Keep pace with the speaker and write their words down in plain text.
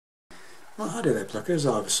Well, hi there pluckers,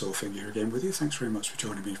 Ivysaw here again with you. Thanks very much for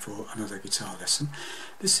joining me for another guitar lesson.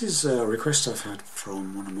 This is a request I've had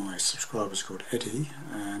from one of my subscribers called Eddie,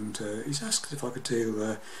 and he's asked if I could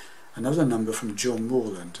do another number from John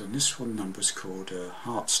Moreland, and this one number is called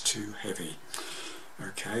Heart's Too Heavy.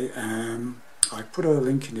 Okay, I put a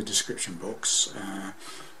link in the description box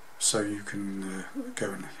so you can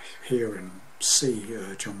go and hear and see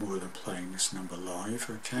John Moreland playing this number live.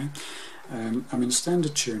 Okay, I'm in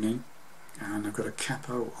standard tuning, and I've got a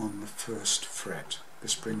capo on the first fret.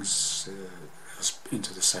 This brings us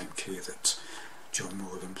into the same key that John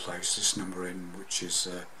Moreland plays this number in, which is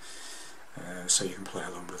so you can play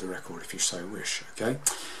along with the record if you so wish. Okay.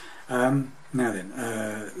 Now then,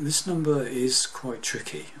 this number is quite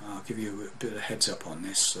tricky. I'll give you a bit of a heads up on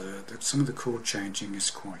this. Some of the chord changing is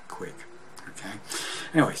quite quick. Okay.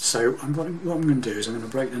 Anyway, so what I'm going to do is I'm going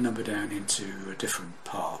to break the number down into different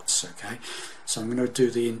parts. Okay. So I'm going to do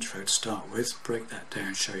the intro to start with, break that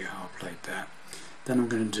down, show you how I played that. Then I'm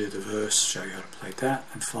going to do the verse, show you how to play that,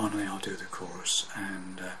 and finally I'll do the chorus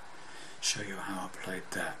and show you how I played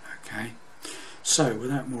that. Okay. So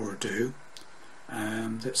without more ado,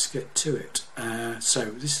 let's get to it. So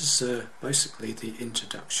this is basically the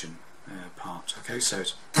introduction part. Okay, so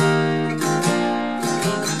it's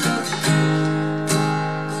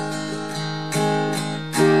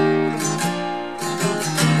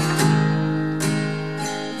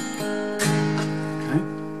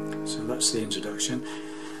the introduction,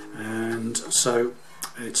 and so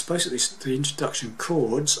it's basically the introduction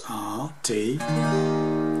chords are D,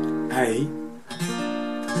 A,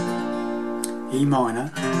 E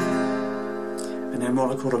minor, and then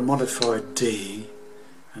what I call a modified D,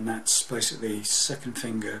 and that's basically second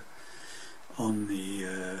finger on the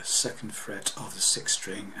second fret of the sixth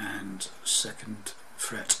string and second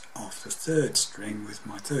fret of the third string with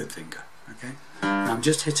my third finger. Okay, I'm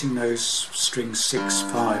just hitting those strings 6,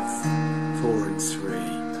 5, 4 and 3.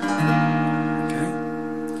 Okay,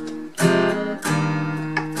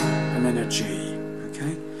 and then a G.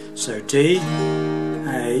 Okay, so D,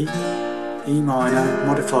 A, E minor,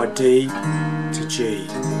 modified D to G.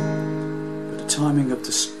 But the timing of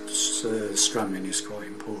the strumming is quite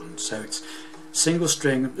important. So it's single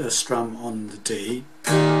string strum on the D,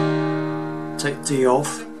 take D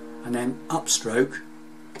off, and then upstroke,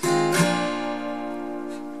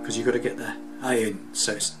 because you've got to get the A in,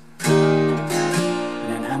 so it's, and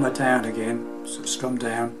then hammer down again, so strum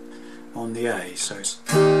down on the A, so it's,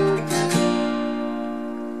 and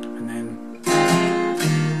then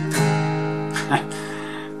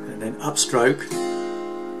upstroke,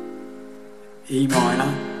 E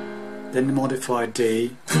minor, then the modified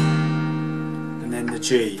D, and then the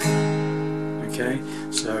G. Okay,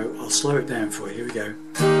 so I'll slow it down for you. Here we go.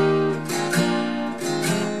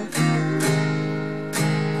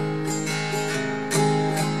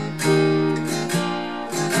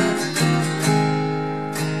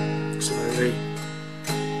 Slowly.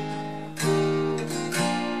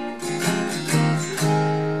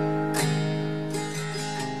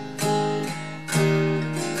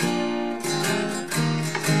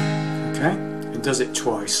 Okay, it does it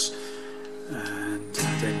twice, and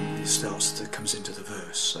then it comes into the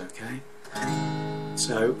verse. Okay,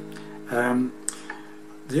 so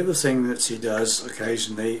the other thing that he does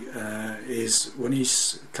occasionally is when he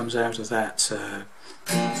comes out of that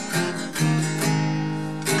he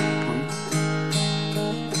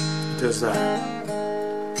does that.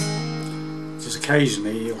 Just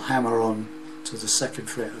occasionally he'll hammer on to the second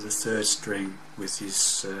fret of the third string with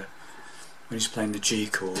his when he's playing the G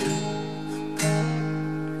chord,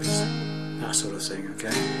 that sort of thing.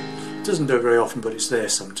 Okay, doesn't do it very often, but it's there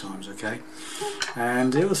sometimes. Okay,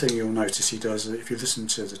 and the other thing you'll notice he does, if you listen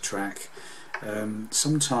to the track,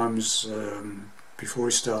 sometimes before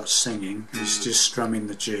he starts singing, he's just strumming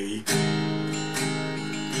the G.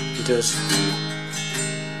 He does.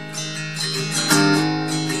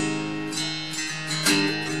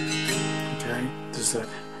 Okay, does that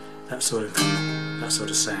sort of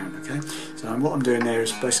sound. Okay, so what I'm doing there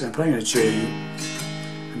is basically I'm playing a G,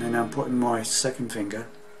 and then I'm putting my second finger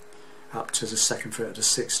up to the second fret of the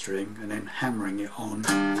sixth string and then hammering it on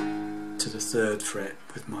to the third fret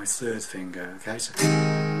with my third finger. Okay, so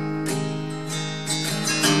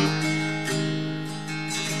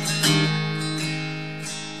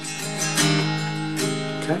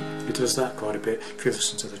okay, it does that quite a bit if you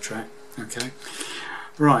listen to the track. Okay,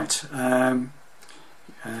 right,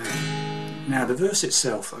 now the verse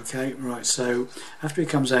itself. Okay, right, so after he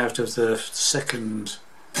comes out of the second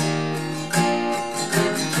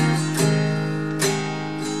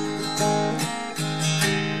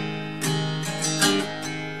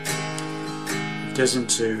goes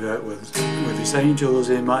into with these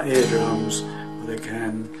angels in my eardrums, well, they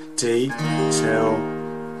can D tell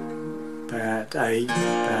bad A,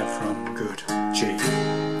 bad from good G.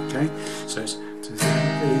 Okay, so it's to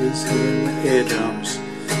these in my eardrums,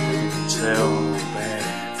 they can tell bad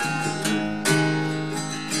from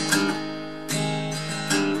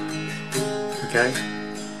good. Okay.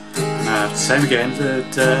 Same again, the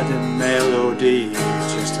melody,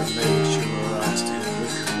 just to make sure I still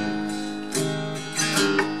record.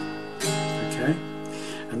 Okay,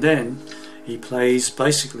 and then he plays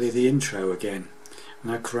basically the intro again.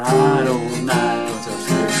 And I cried all night for the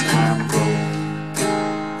first time grown.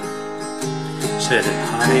 Said it,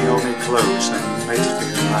 honey, hold me close and made it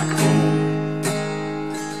feel like home.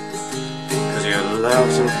 'Cause your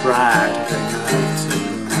love's so bright every night tonight.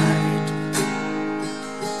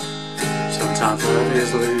 Sometimes love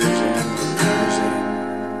is losing.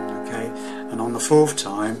 Okay, and on the fourth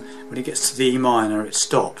time, when it gets to the E minor, it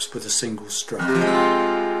stops with a single stroke.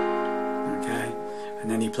 Okay, and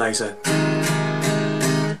then he plays a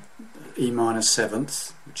E minor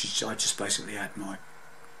seventh, which is, I just basically add my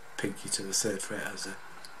pinky to the third fret as a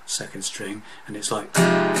second string, and it's like, and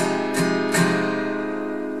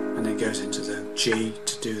then it goes into the G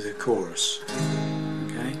to do the chorus.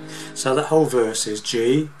 Okay, so that whole verse is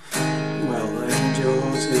G. Well, the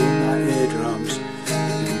angels in my eardrums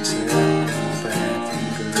can tell bad from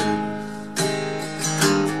good.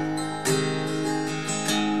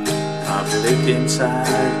 I've lived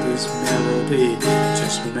inside this melody,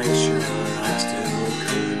 just make sure I still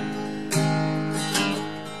could.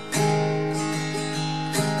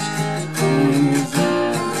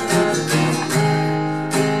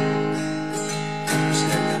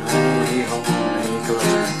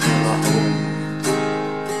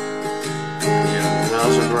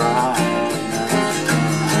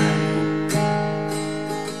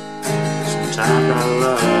 Sometimes our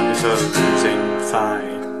love is a losing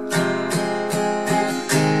fight.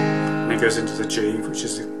 And it goes into the G, which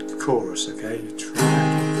is the chorus, okay? You try to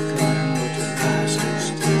climb with your eyes too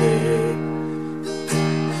steady.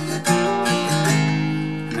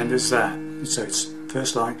 And then there's that. So it's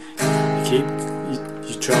first line, you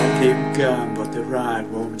try to keep going, but the ride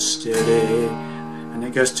won't steady. And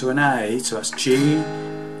it goes to an A, so that's G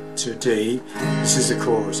to D. This is the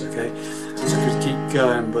chorus, okay? So we keep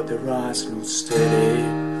going, but the ride's not steady.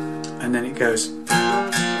 And then it goes.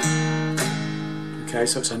 Okay,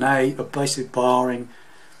 so it's an A, but basically barring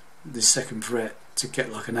the second fret to get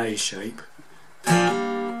like an A shape.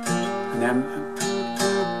 And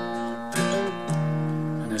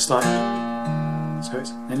it's like, so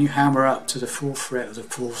it's, then you hammer up to the fourth fret of the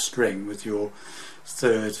fourth string with your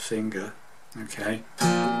third finger. Okay,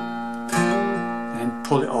 then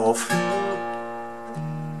pull it off,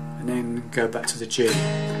 and then go back to the G,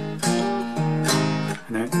 and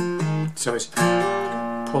then so it's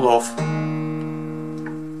pull off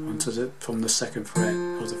onto the from the second fret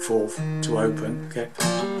of the fourth to open. Okay,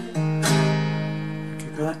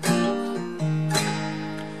 okay, got that.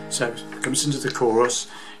 So it comes into the chorus.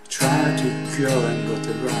 You try to go and but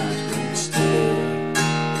the ride won't stay.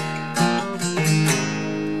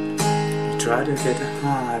 Try to get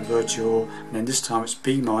high, but you're, and then this time it's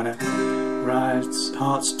B minor, right,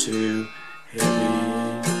 heart's too heavy.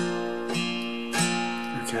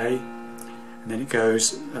 Okay, and then it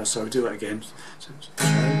goes, so I'll do it again. So try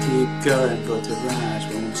to keep going, but the ride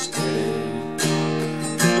won't stay.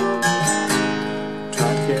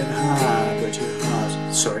 Try to get high, but your heart,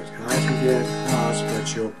 sorry, try to get high, but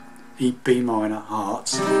your B minor,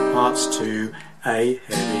 heart's too A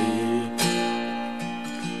heavy.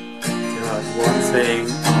 One thing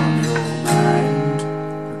on your mind.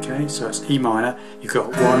 Okay, so it's E minor, you've got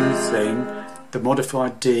one thing, the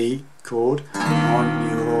modified D chord on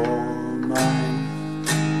your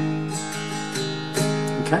mind.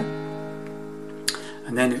 Okay,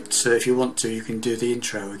 and then it's, if you want to, you can do the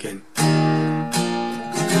intro again.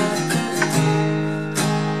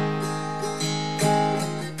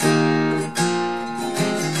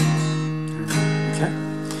 Okay,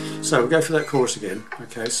 so we'll go for that chorus again.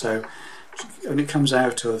 Okay, so when it comes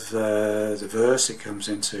out of the verse, it comes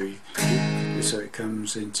into, so it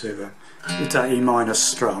comes into with that E minor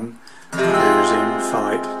strum, goes in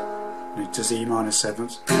fight, and it does E minor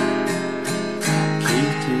seventh. Keep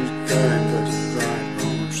it going, but it's right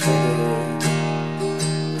on steady.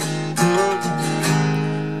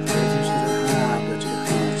 But your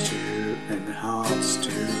heart's too, and the heart's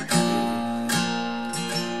too heavy.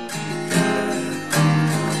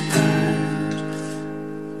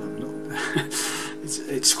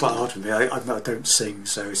 It's quite hard for me. I don't sing,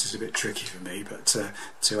 so this is a bit tricky for me, but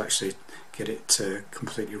to actually get it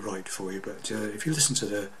completely right for you. But if you listen to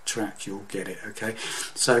the track, you'll get it. Okay,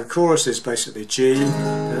 so chorus is basically G,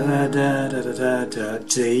 da da da da da da,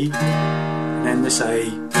 D, and then this A,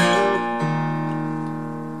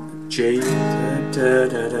 G, da da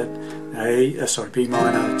da da, A, sorry, B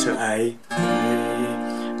minor to A,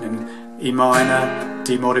 and then E minor,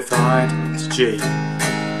 D modified to G,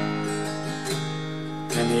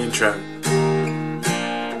 and the intro.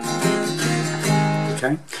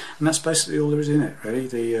 Okay, and that's basically all there is in it, really.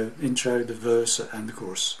 The intro, the verse and the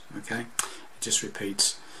chorus. Okay, it just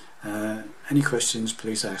repeats. Any questions,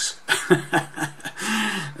 please ask.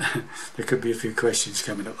 There could be a few questions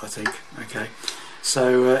coming up, I think. Okay,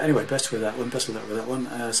 so anyway, best with that one, best of luck with that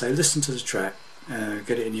one. So listen to the track,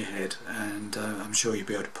 get it in your head, and I'm sure you'll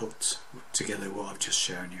be able to put together what I've just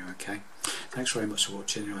shown you. Okay, thanks very much for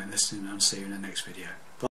watching and listening, and I'll see you in the next video.